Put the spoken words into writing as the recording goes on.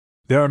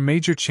There are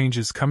major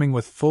changes coming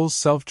with full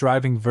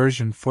self-driving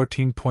version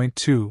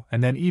 14.2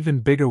 and then even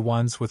bigger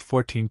ones with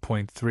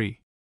 14.3.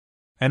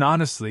 And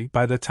honestly,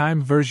 by the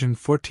time version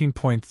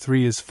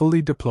 14.3 is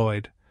fully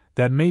deployed,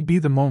 that may be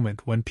the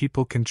moment when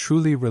people can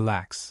truly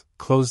relax,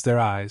 close their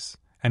eyes,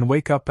 and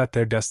wake up at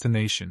their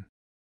destination.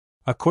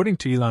 According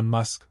to Elon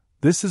Musk,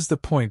 this is the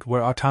point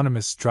where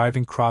autonomous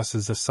driving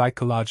crosses a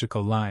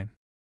psychological line.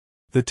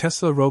 The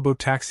Tesla Robo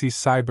taxi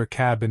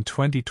cybercab in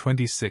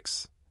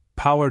 2026,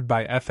 powered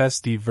by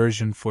FSD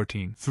version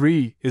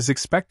 14.3, is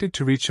expected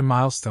to reach a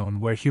milestone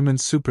where human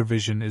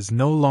supervision is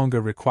no longer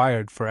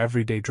required for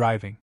everyday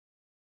driving.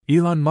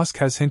 Elon Musk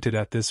has hinted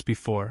at this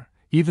before,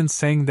 even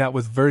saying that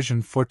with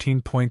version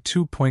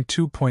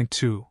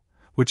 14.2.2.2,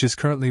 which is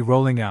currently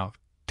rolling out,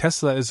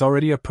 Tesla is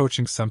already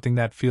approaching something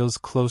that feels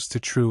close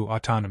to true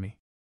autonomy.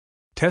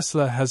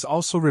 Tesla has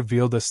also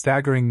revealed a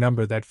staggering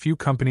number that few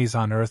companies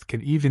on Earth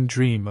can even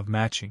dream of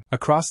matching.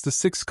 Across the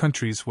 6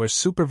 countries where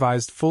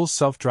supervised full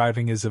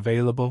self-driving is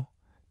available,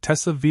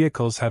 Tesla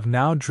vehicles have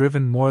now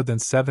driven more than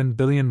 7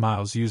 billion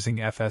miles using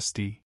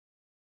FSD.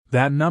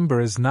 That number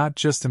is not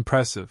just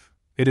impressive,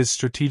 it is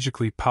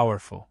strategically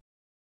powerful.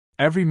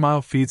 Every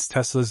mile feeds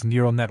Tesla's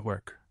neural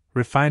network,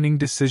 refining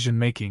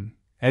decision-making,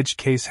 edge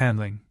case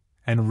handling,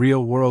 and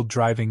real-world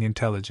driving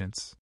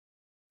intelligence.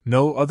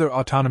 No other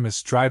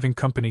autonomous driving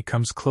company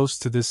comes close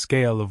to this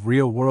scale of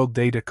real-world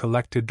data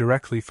collected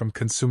directly from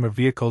consumer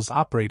vehicles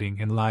operating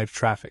in live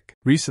traffic.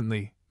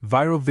 Recently,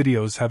 viral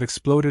videos have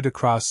exploded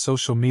across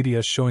social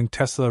media showing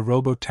Tesla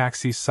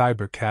Robo-taxi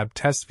cybercab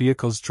test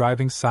vehicles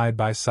driving side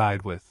by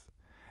side with,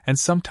 and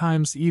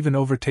sometimes even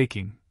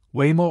overtaking,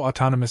 Waymo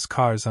autonomous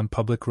cars on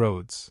public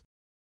roads.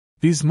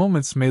 These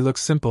moments may look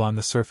simple on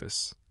the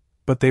surface,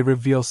 but they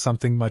reveal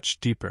something much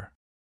deeper.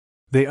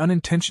 They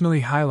unintentionally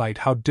highlight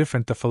how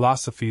different the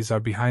philosophies are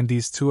behind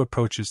these two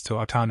approaches to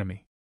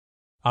autonomy.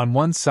 On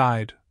one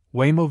side,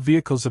 Waymo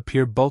vehicles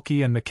appear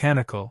bulky and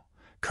mechanical,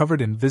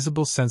 covered in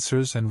visible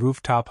sensors and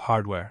rooftop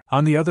hardware.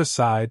 On the other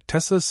side,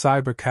 Tesla's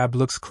cybercab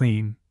looks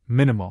clean,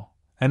 minimal,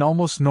 and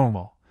almost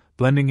normal,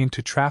 blending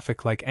into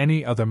traffic like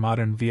any other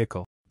modern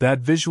vehicle. That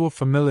visual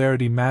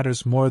familiarity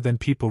matters more than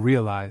people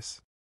realize.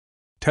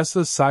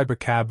 Tesla's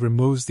cybercab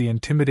removes the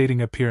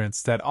intimidating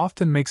appearance that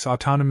often makes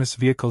autonomous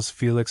vehicles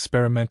feel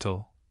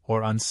experimental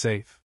or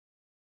unsafe.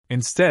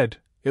 Instead,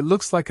 it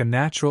looks like a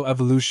natural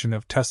evolution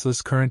of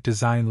Tesla's current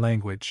design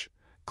language,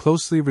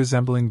 closely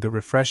resembling the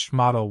refreshed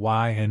Model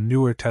Y and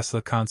newer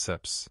Tesla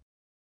concepts.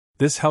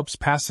 This helps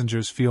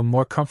passengers feel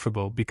more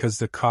comfortable because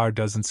the car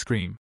doesn't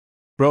scream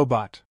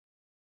robot.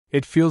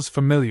 It feels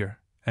familiar,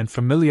 and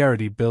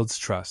familiarity builds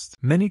trust.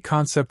 Many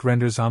concept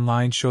renders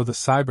online show the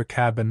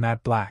cybercab in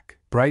matte black,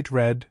 bright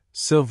red,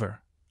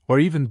 silver, or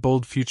even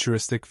bold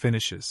futuristic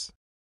finishes.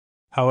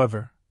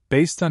 However,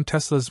 based on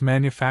Tesla's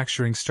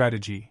manufacturing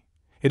strategy,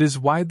 it is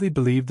widely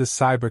believed the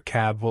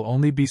cybercab will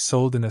only be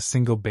sold in a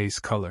single base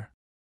color.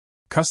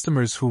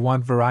 Customers who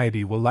want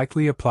variety will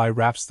likely apply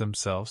wraps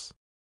themselves.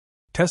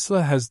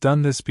 Tesla has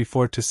done this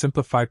before to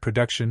simplify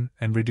production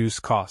and reduce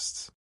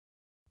costs.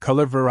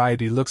 Color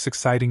variety looks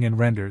exciting in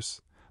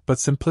renders, but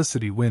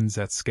simplicity wins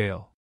at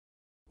scale.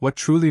 What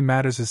truly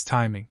matters is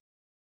timing.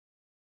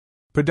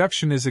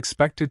 Production is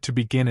expected to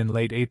begin in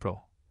late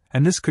April,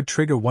 and this could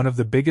trigger one of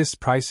the biggest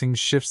pricing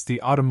shifts the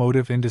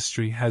automotive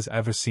industry has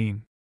ever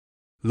seen.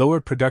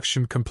 Lower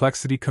production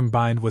complexity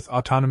combined with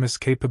autonomous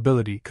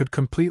capability could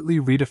completely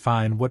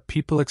redefine what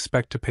people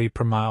expect to pay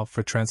per mile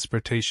for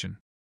transportation.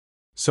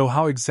 So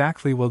how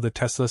exactly will the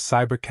Tesla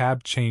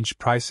Cybercab change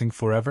pricing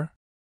forever?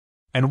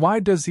 And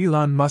why does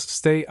Elon Musk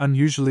stay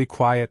unusually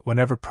quiet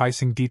whenever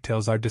pricing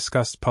details are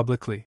discussed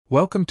publicly?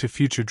 Welcome to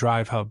Future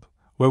Drive Hub,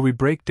 where we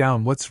break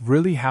down what's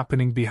really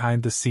happening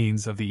behind the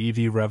scenes of the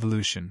EV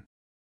revolution.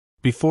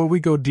 Before we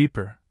go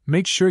deeper,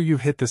 make sure you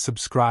hit the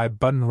subscribe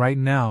button right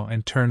now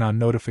and turn on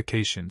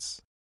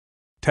notifications.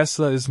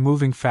 Tesla is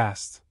moving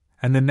fast,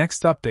 and the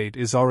next update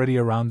is already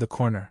around the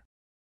corner.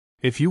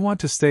 If you want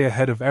to stay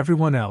ahead of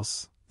everyone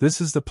else, this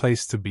is the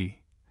place to be.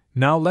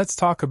 Now let's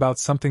talk about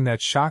something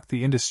that shocked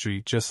the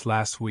industry just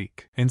last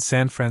week. In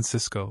San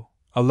Francisco,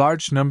 a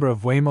large number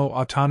of Waymo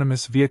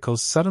autonomous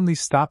vehicles suddenly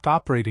stopped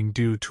operating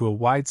due to a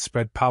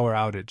widespread power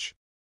outage.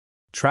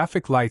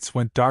 Traffic lights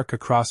went dark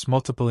across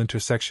multiple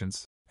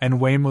intersections,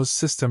 and Waymo's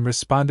system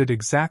responded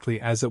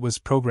exactly as it was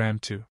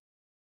programmed to.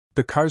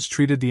 The cars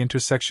treated the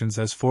intersections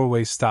as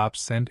four-way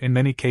stops and, in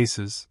many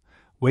cases,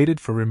 waited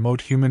for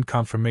remote human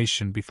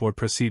confirmation before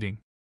proceeding.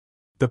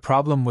 The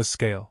problem was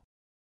scale.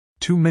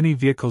 Too many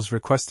vehicles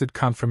requested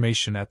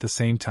confirmation at the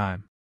same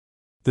time.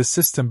 The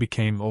system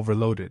became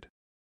overloaded.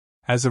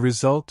 As a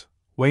result,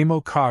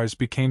 Waymo cars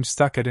became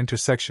stuck at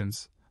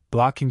intersections,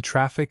 blocking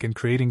traffic and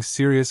creating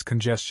serious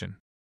congestion.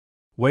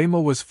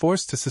 Waymo was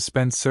forced to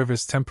suspend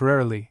service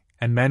temporarily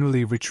and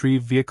manually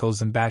retrieve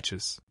vehicles in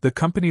batches. The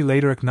company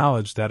later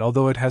acknowledged that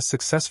although it has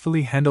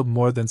successfully handled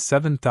more than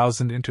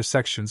 7,000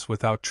 intersections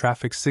without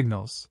traffic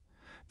signals,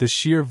 the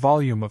sheer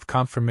volume of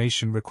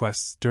confirmation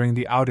requests during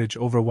the outage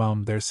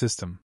overwhelmed their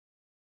system.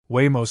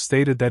 Waymo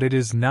stated that it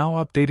is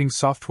now updating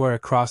software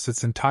across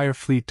its entire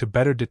fleet to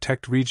better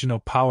detect regional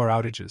power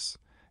outages,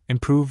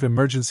 improve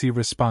emergency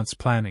response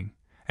planning,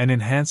 and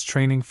enhance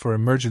training for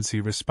emergency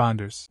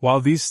responders.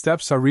 While these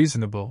steps are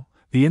reasonable,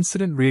 the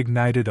incident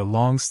reignited a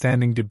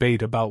long-standing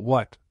debate about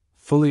what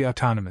fully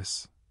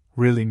autonomous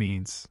really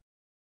means.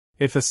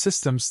 If a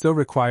system still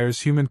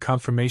requires human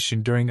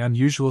confirmation during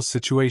unusual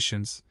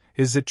situations,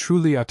 is it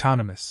truly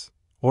autonomous,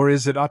 or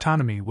is it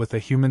autonomy with a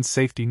human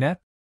safety net?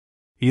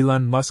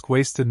 Elon Musk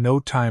wasted no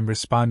time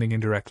responding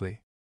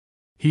indirectly.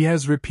 He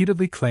has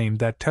repeatedly claimed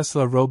that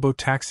Tesla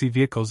robo-taxi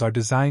vehicles are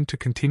designed to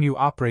continue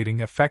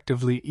operating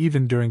effectively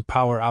even during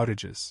power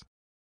outages.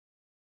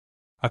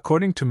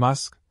 According to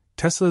Musk,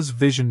 Tesla's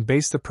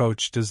vision-based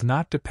approach does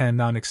not depend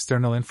on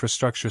external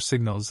infrastructure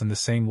signals in the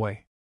same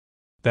way.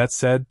 That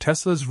said,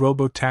 Tesla's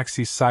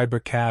robo-taxi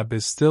Cybercab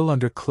is still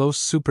under close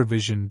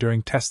supervision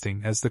during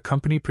testing as the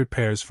company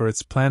prepares for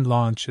its planned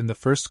launch in the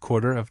first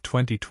quarter of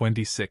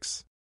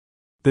 2026.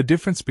 The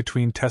difference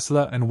between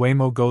Tesla and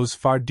Waymo goes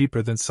far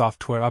deeper than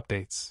software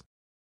updates.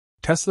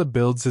 Tesla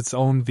builds its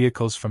own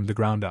vehicles from the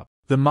ground up.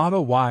 The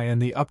Model Y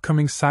and the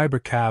upcoming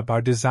Cybercab are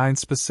designed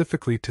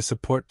specifically to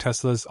support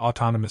Tesla's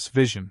autonomous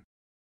vision.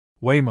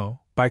 Waymo,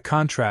 by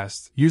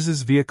contrast,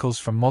 uses vehicles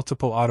from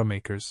multiple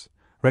automakers,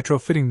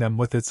 retrofitting them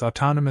with its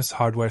autonomous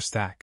hardware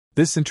stack.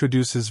 This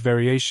introduces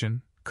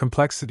variation,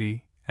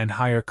 complexity, and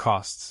higher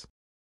costs.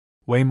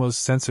 Waymo's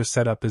sensor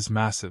setup is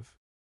massive.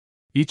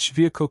 Each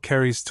vehicle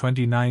carries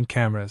 29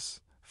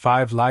 cameras,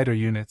 5 LiDAR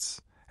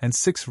units, and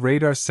 6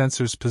 radar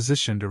sensors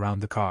positioned around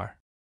the car.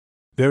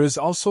 There is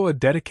also a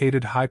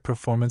dedicated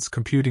high-performance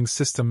computing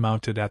system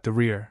mounted at the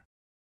rear.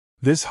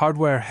 This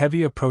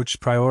hardware-heavy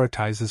approach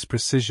prioritizes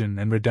precision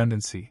and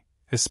redundancy,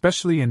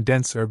 especially in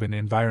dense urban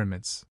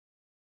environments.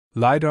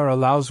 LiDAR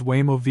allows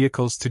Waymo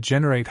vehicles to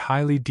generate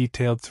highly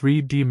detailed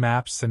 3D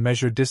maps and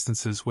measure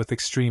distances with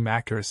extreme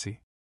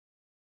accuracy.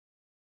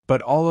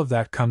 But all of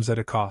that comes at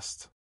a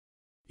cost.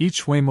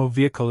 Each Waymo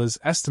vehicle is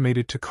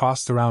estimated to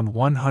cost around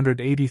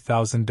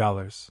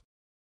 $180,000.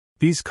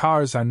 These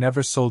cars are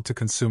never sold to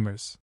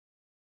consumers.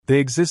 They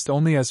exist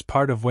only as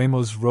part of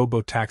Waymo's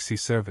robo-taxi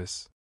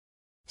service.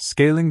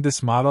 Scaling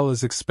this model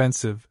is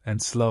expensive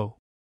and slow.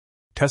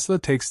 Tesla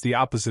takes the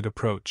opposite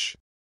approach.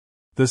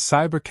 The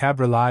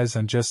Cybercab relies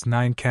on just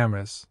 9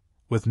 cameras,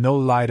 with no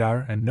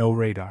LiDAR and no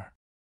radar.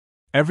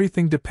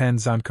 Everything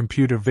depends on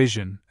computer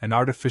vision and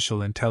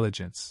artificial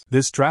intelligence.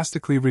 This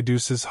drastically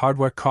reduces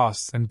hardware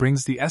costs and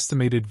brings the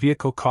estimated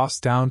vehicle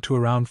cost down to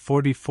around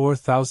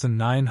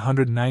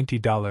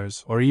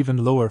 $44,990 or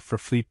even lower for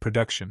fleet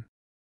production.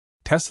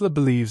 Tesla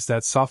believes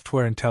that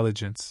software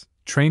intelligence,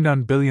 trained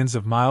on billions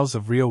of miles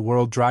of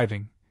real-world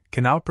driving,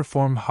 can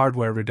outperform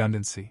hardware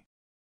redundancy.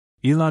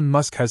 Elon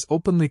Musk has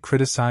openly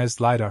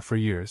criticized LiDAR for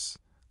years,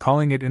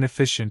 calling it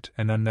inefficient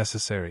and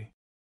unnecessary.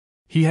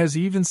 He has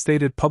even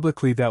stated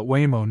publicly that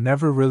Waymo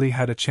never really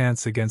had a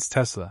chance against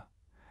Tesla,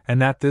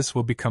 and that this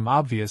will become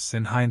obvious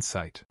in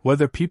hindsight.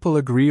 Whether people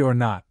agree or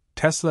not,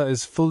 Tesla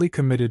is fully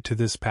committed to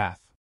this path.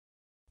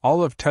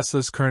 All of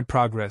Tesla's current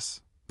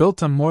progress,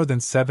 built on more than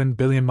 7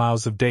 billion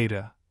miles of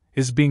data,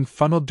 is being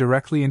funneled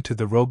directly into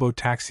the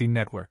robo-taxi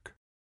network.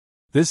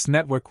 This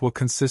network will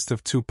consist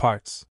of 2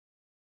 parts: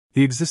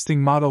 the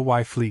existing Model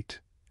Y fleet,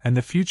 and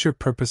the future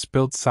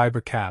purpose-built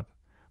Cybercab,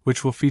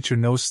 which will feature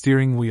no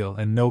steering wheel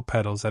and no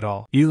pedals at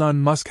all.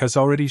 Elon Musk has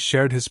already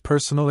shared his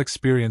personal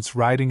experience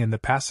riding in the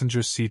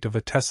passenger seat of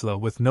a Tesla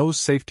with no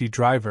safety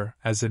driver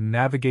as it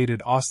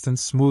navigated Austin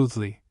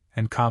smoothly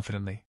and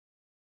confidently.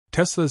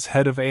 Tesla's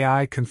head of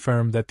AI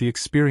confirmed that the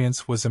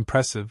experience was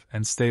impressive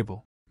and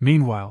stable.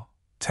 Meanwhile,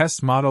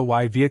 test Model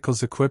Y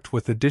vehicles equipped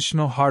with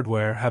additional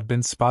hardware have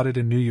been spotted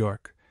in New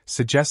York,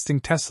 suggesting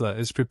Tesla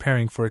is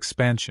preparing for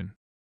expansion.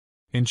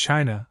 In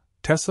China,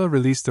 Tesla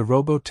released a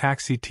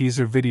robo-taxi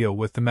teaser video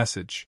with the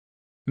message,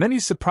 "Many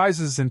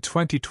surprises in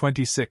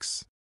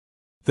 2026."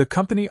 The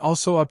company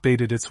also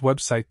updated its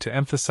website to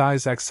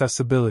emphasize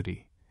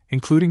accessibility,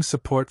 including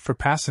support for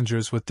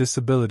passengers with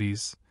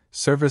disabilities,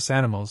 service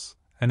animals,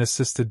 and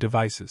assisted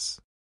devices.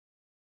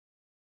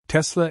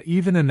 Tesla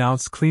even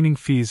announced cleaning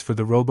fees for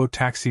the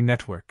robo-taxi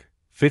network,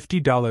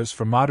 $50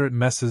 for moderate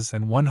messes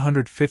and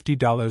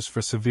 $150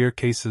 for severe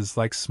cases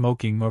like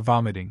smoking or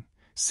vomiting,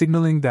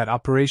 signaling that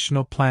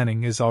operational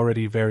planning is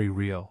already very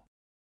real.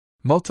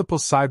 Multiple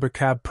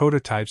Cybercab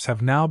prototypes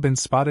have now been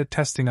spotted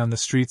testing on the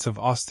streets of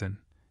Austin,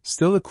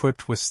 still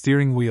equipped with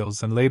steering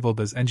wheels and labeled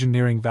as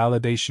engineering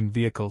validation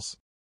vehicles.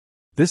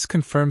 This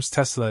confirms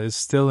Tesla is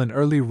still in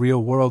early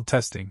real-world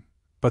testing,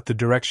 but the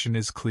direction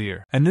is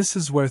clear. And this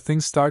is where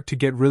things start to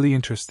get really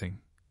interesting,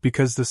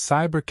 because the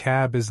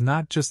Cybercab is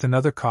not just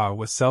another car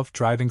with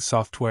self-driving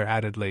software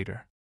added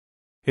later.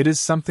 It is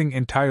something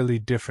entirely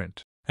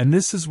different. And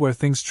this is where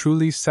things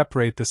truly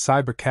separate the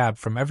Cybercab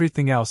from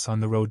everything else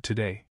on the road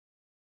today.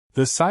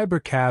 The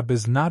Cybercab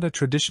is not a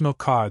traditional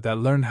car that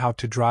learned how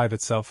to drive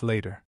itself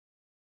later.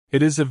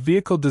 It is a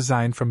vehicle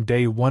designed from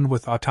day one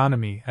with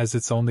autonomy as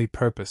its only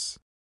purpose.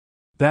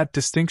 That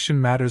distinction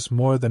matters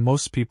more than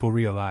most people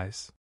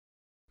realize.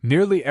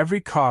 Nearly every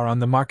car on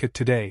the market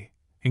today,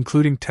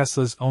 including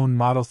Tesla's own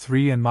Model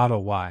 3 and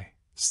Model Y,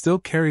 still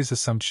carries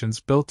assumptions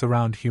built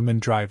around human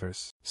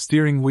drivers.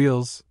 Steering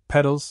wheels,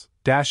 pedals,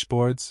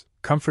 dashboards,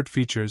 comfort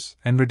features,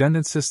 and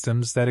redundant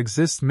systems that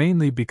exist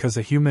mainly because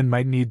a human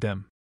might need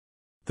them.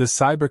 The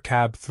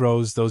Cybercab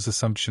throws those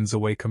assumptions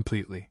away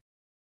completely.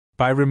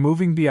 By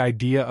removing the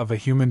idea of a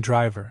human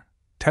driver,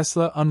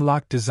 Tesla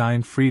unlocked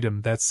design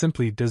freedom that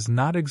simply does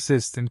not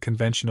exist in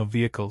conventional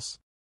vehicles.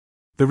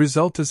 The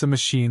result is a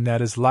machine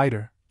that is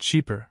lighter,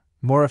 cheaper,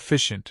 more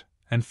efficient,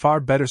 and far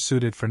better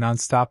suited for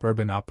non-stop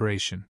urban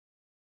operation.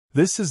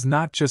 This is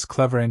not just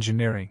clever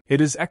engineering, it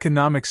is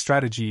economic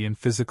strategy in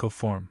physical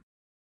form.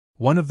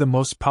 One of the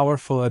most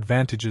powerful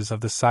advantages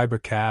of the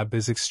Cybercab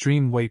is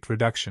extreme weight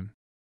reduction.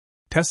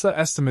 Tesla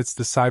estimates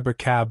the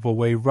Cybercab will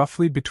weigh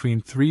roughly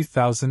between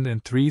 3,000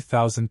 and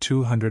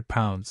 3,200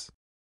 pounds.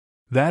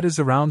 That is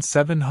around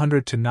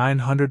 700 to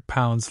 900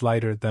 pounds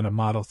lighter than a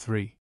Model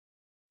 3.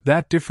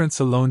 That difference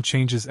alone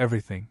changes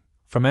everything,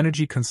 from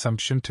energy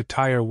consumption to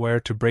tire wear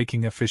to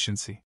braking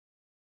efficiency.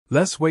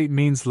 Less weight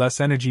means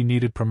less energy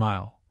needed per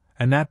mile,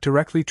 and that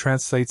directly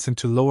translates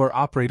into lower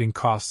operating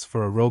costs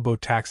for a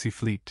robo-taxi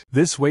fleet.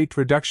 This weight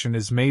reduction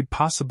is made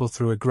possible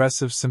through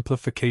aggressive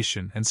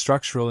simplification and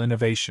structural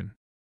innovation.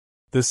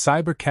 The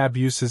Cybercab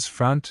uses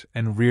front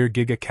and rear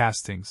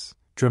gigacastings,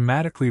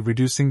 dramatically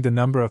reducing the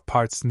number of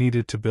parts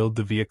needed to build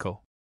the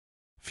vehicle.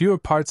 Fewer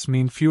parts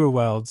mean fewer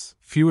welds,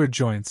 fewer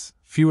joints,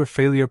 fewer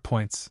failure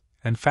points,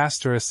 and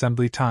faster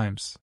assembly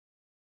times.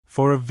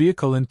 For a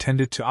vehicle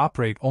intended to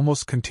operate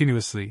almost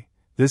continuously,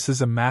 this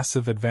is a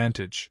massive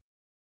advantage.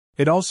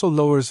 It also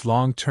lowers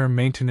long-term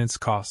maintenance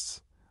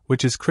costs,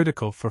 which is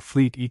critical for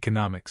fleet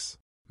economics.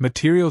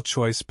 Material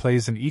choice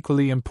plays an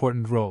equally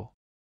important role.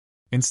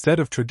 Instead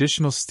of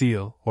traditional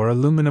steel or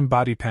aluminum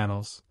body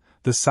panels,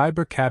 the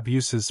Cybercab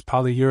uses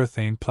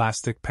polyurethane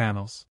plastic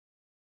panels.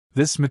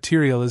 This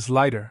material is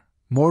lighter,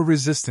 more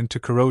resistant to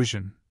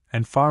corrosion,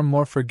 and far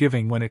more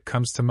forgiving when it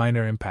comes to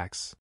minor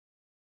impacts.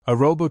 A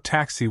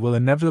robo-taxi will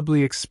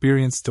inevitably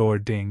experience door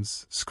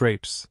dings,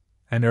 scrapes,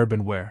 and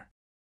urban wear.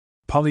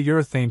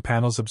 Polyurethane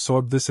panels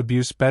absorb this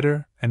abuse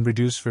better and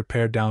reduce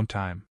repair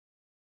downtime.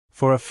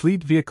 For a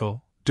fleet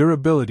vehicle,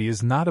 durability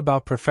is not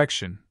about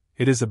perfection,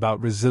 it is about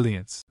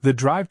resilience. The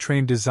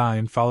drivetrain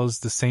design follows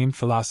the same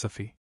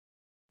philosophy.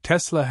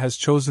 Tesla has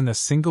chosen a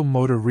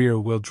single-motor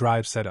rear-wheel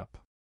drive setup.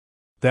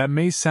 That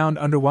may sound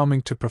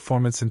underwhelming to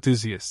performance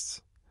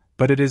enthusiasts,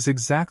 but it is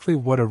exactly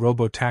what a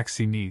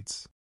robo-taxi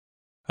needs.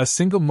 A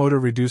single motor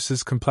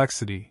reduces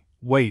complexity,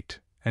 weight,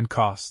 and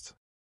cost.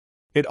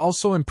 It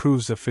also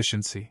improves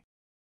efficiency.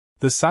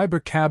 The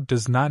Cybercab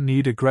does not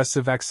need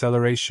aggressive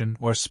acceleration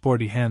or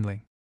sporty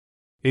handling.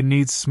 It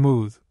needs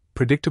smooth,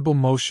 predictable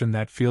motion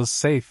that feels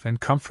safe and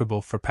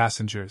comfortable for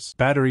passengers.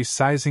 Battery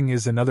sizing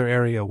is another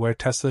area where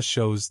Tesla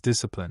shows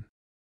discipline.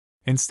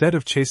 Instead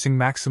of chasing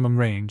maximum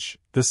range,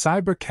 the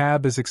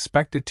Cybercab is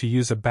expected to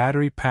use a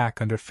battery pack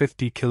under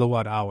 50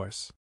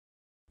 kilowatt-hours.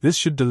 This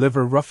should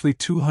deliver roughly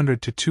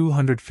 200 to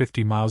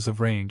 250 miles of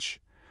range,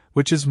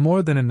 which is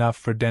more than enough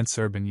for dense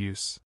urban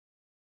use.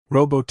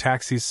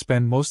 Robo-taxis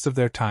spend most of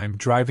their time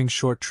driving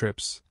short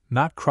trips,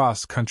 not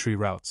cross-country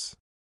routes.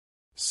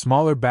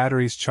 Smaller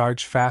batteries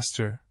charge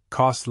faster,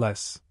 cost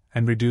less,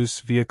 and reduce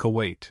vehicle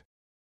weight.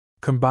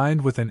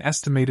 Combined with an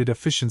estimated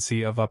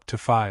efficiency of up to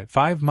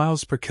 5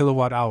 miles per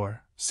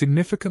kilowatt-hour,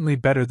 significantly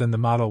better than the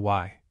Model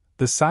Y,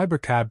 the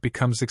Cybercab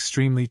becomes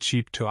extremely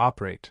cheap to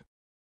operate.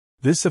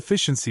 This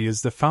efficiency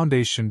is the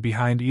foundation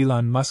behind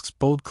Elon Musk's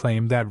bold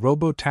claim that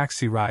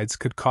robo-taxi rides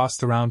could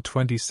cost around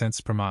 20 cents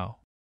per mile.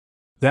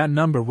 That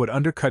number would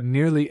undercut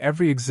nearly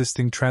every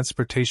existing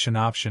transportation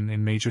option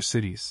in major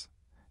cities.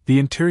 The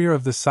interior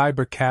of the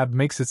Cybercab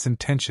makes its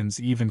intentions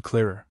even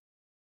clearer.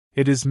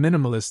 It is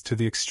minimalist to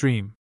the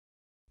extreme.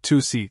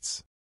 2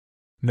 seats.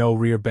 No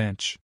rear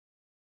bench.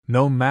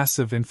 No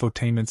massive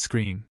infotainment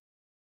screen.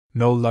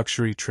 No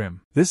luxury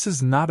trim. This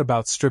is not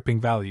about stripping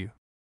value.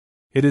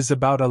 It is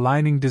about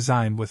aligning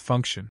design with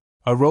function.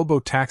 A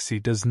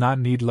robo-taxi does not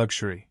need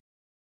luxury.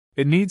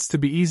 It needs to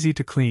be easy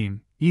to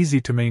clean,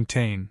 easy to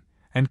maintain,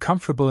 and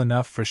comfortable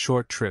enough for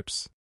short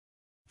trips.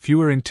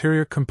 Fewer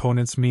interior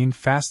components mean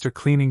faster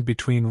cleaning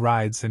between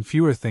rides and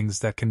fewer things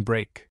that can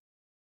break.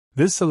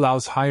 This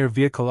allows higher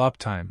vehicle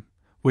uptime,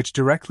 which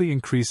directly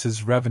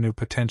increases revenue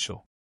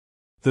potential.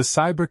 The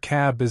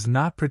Cybercab is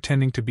not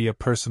pretending to be a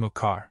personal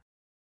car.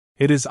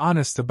 It is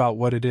honest about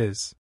what it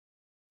is: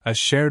 a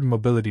shared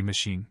mobility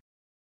machine.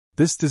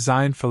 This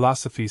design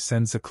philosophy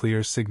sends a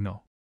clear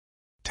signal.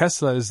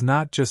 Tesla is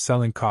not just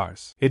selling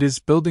cars, it is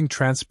building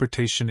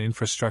transportation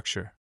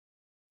infrastructure.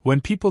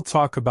 When people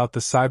talk about the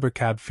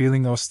Cybercab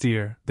feeling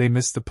austere, they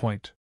miss the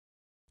point.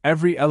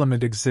 Every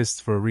element exists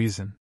for a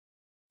reason: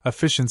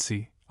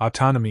 efficiency,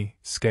 autonomy,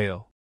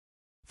 scale.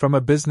 From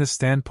a business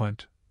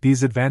standpoint,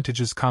 these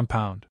advantages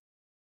compound.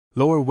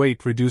 Lower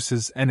weight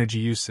reduces energy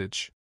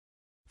usage.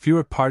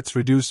 Fewer parts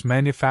reduce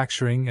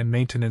manufacturing and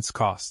maintenance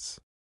costs.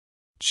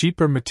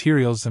 Cheaper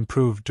materials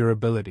improve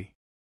durability.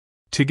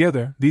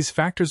 Together, these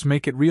factors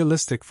make it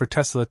realistic for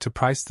Tesla to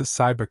price the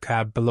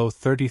Cybercab below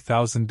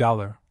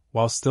 $30,000,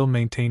 while still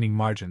maintaining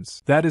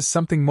margins. That is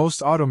something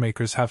most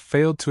automakers have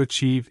failed to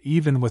achieve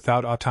even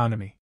without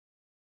autonomy.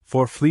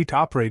 For fleet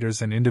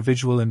operators and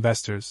individual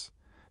investors,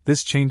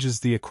 this changes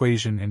the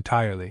equation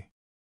entirely.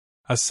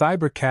 A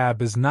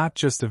cybercab is not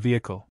just a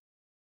vehicle.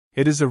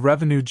 It is a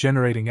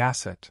revenue-generating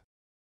asset.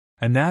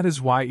 And that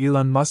is why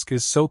Elon Musk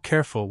is so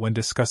careful when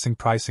discussing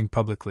pricing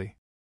publicly.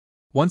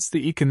 Once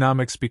the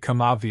economics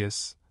become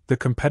obvious, the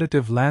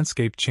competitive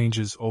landscape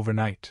changes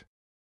overnight.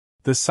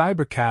 The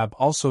cybercab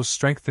also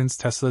strengthens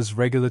Tesla's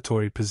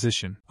regulatory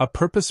position. A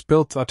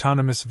purpose-built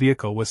autonomous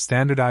vehicle with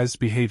standardized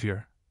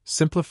behavior,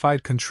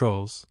 simplified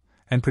controls,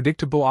 and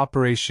predictable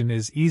operation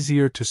is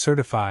easier to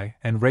certify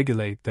and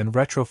regulate than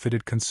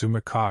retrofitted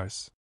consumer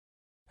cars.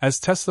 As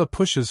Tesla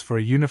pushes for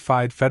a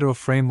unified federal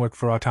framework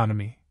for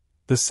autonomy,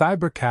 the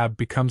cybercab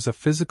becomes a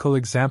physical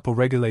example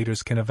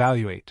regulators can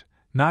evaluate,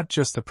 not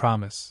just a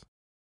promise.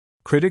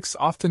 Critics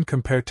often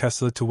compare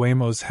Tesla to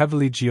Waymo's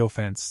heavily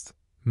geofenced,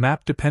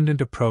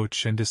 map-dependent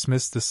approach and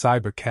dismiss the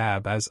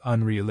cybercab as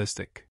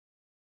unrealistic.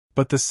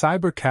 But the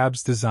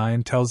cybercab's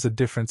design tells a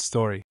different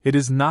story. It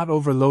is not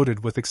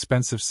overloaded with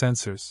expensive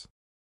sensors.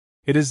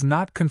 It is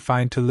not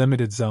confined to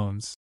limited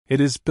zones. It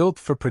is built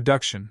for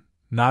production,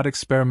 not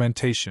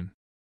experimentation.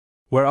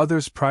 Where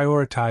others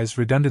prioritize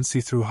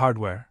redundancy through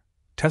hardware,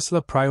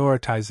 Tesla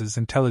prioritizes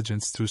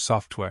intelligence through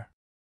software.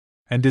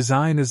 And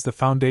design is the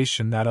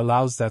foundation that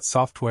allows that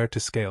software to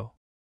scale.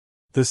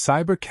 The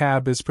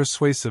cybercab is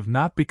persuasive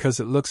not because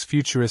it looks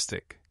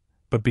futuristic,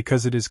 but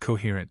because it is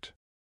coherent.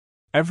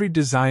 Every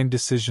design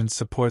decision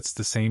supports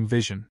the same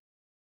vision.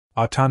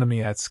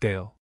 Autonomy at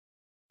scale.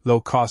 Low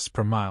cost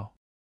per mile.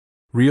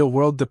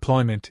 Real-world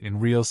deployment in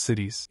real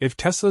cities. If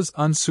Tesla's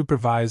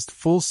unsupervised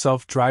full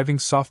self-driving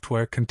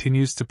software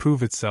continues to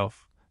prove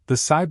itself, the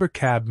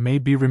cybercab may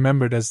be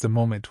remembered as the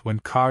moment when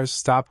cars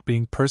stopped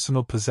being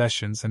personal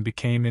possessions and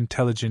became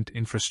intelligent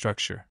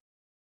infrastructure.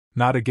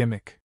 Not a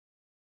gimmick.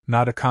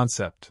 Not a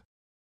concept.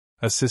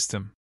 A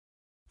system.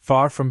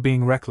 Far from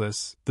being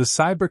reckless, the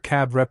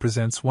cybercab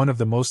represents one of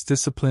the most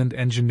disciplined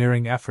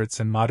engineering efforts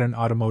in modern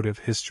automotive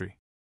history.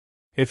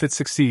 If it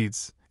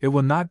succeeds, it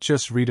will not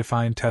just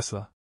redefine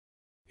Tesla.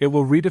 It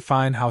will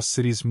redefine how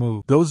cities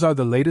move. Those are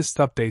the latest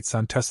updates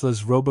on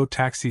Tesla's Robo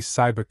taxi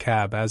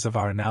cybercab as of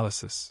our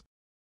analysis.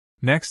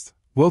 Next,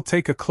 we'll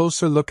take a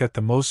closer look at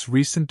the most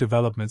recent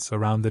developments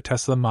around the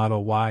Tesla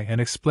Model Y and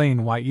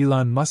explain why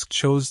Elon Musk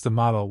chose the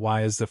Model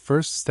Y as the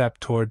first step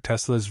toward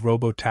Tesla's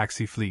Robo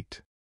taxi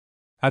fleet.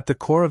 At the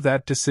core of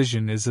that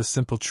decision is a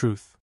simple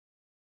truth.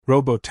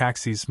 Robo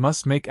taxis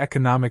must make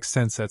economic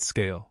sense at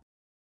scale.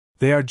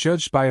 They are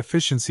judged by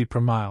efficiency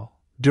per mile,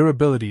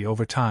 durability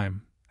over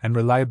time, and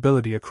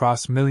reliability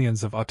across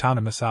millions of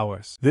autonomous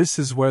hours. This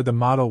is where the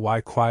Model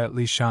Y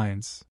quietly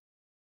shines.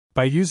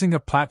 By using a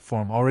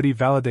platform already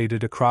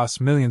validated across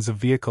millions of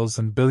vehicles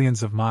and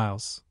billions of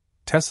miles,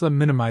 Tesla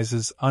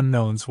minimizes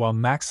unknowns while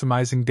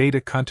maximizing data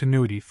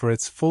continuity for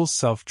its full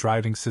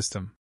self-driving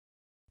system.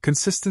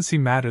 Consistency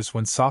matters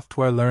when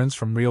software learns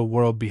from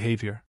real-world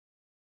behavior.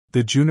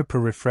 The Juniper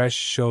refresh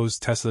shows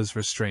Tesla's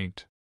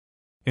restraint.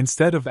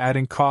 Instead of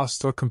adding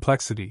cost or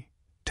complexity,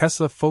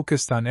 Tesla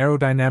focused on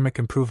aerodynamic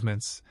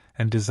improvements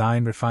and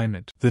design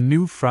refinement. The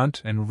new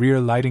front and rear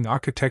lighting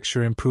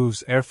architecture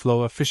improves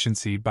airflow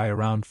efficiency by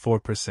around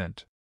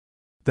 4%.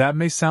 That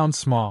may sound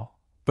small,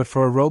 but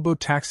for a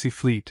robo-taxi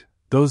fleet,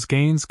 those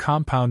gains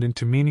compound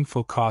into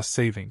meaningful cost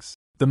savings.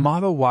 The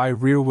Model Y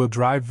rear-wheel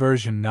drive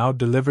version now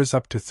delivers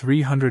up to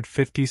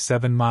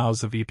 357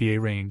 miles of EPA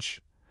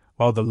range,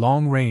 while the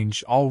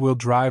long-range all-wheel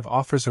drive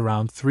offers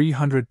around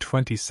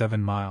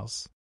 327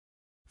 miles.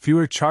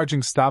 Fewer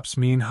charging stops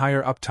mean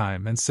higher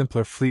uptime and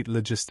simpler fleet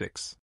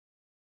logistics.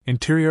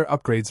 Interior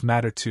upgrades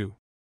matter too.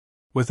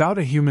 Without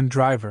a human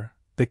driver,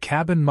 the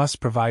cabin must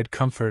provide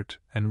comfort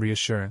and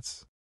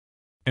reassurance.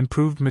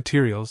 Improved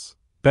materials,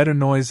 better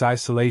noise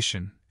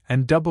isolation,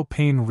 and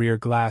double-pane rear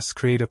glass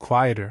create a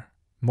quieter,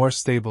 more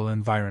stable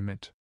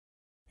environment.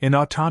 In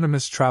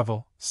autonomous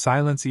travel,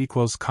 silence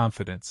equals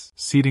confidence.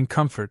 Seating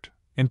comfort,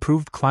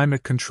 improved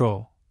climate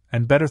control,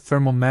 and better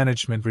thermal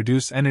management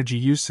reduce energy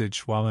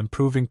usage while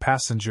improving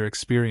passenger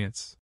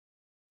experience.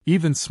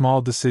 Even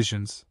small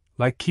decisions,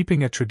 like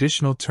keeping a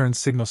traditional turn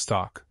signal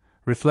stock,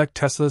 reflect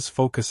Tesla's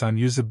focus on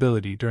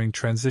usability during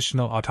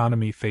transitional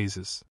autonomy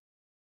phases.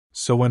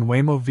 So when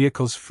Waymo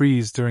vehicles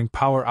freeze during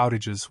power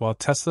outages while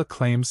Tesla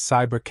claims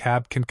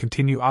Cybercab can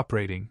continue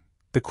operating,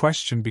 the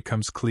question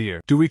becomes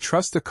clear. Do we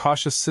trust a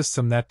cautious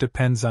system that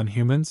depends on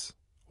humans,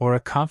 or a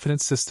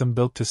confident system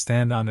built to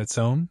stand on its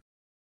own?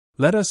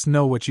 Let us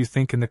know what you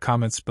think in the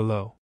comments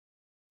below.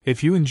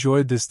 If you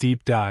enjoyed this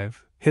deep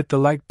dive, hit the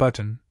like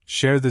button,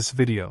 share this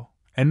video,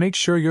 and make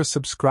sure you're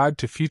subscribed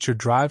to future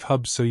Drive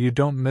Hubs so you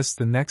don't miss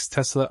the next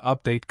Tesla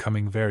update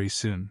coming very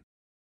soon.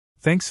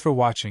 Thanks for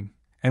watching,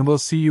 and we'll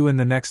see you in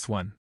the next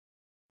one.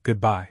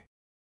 Goodbye.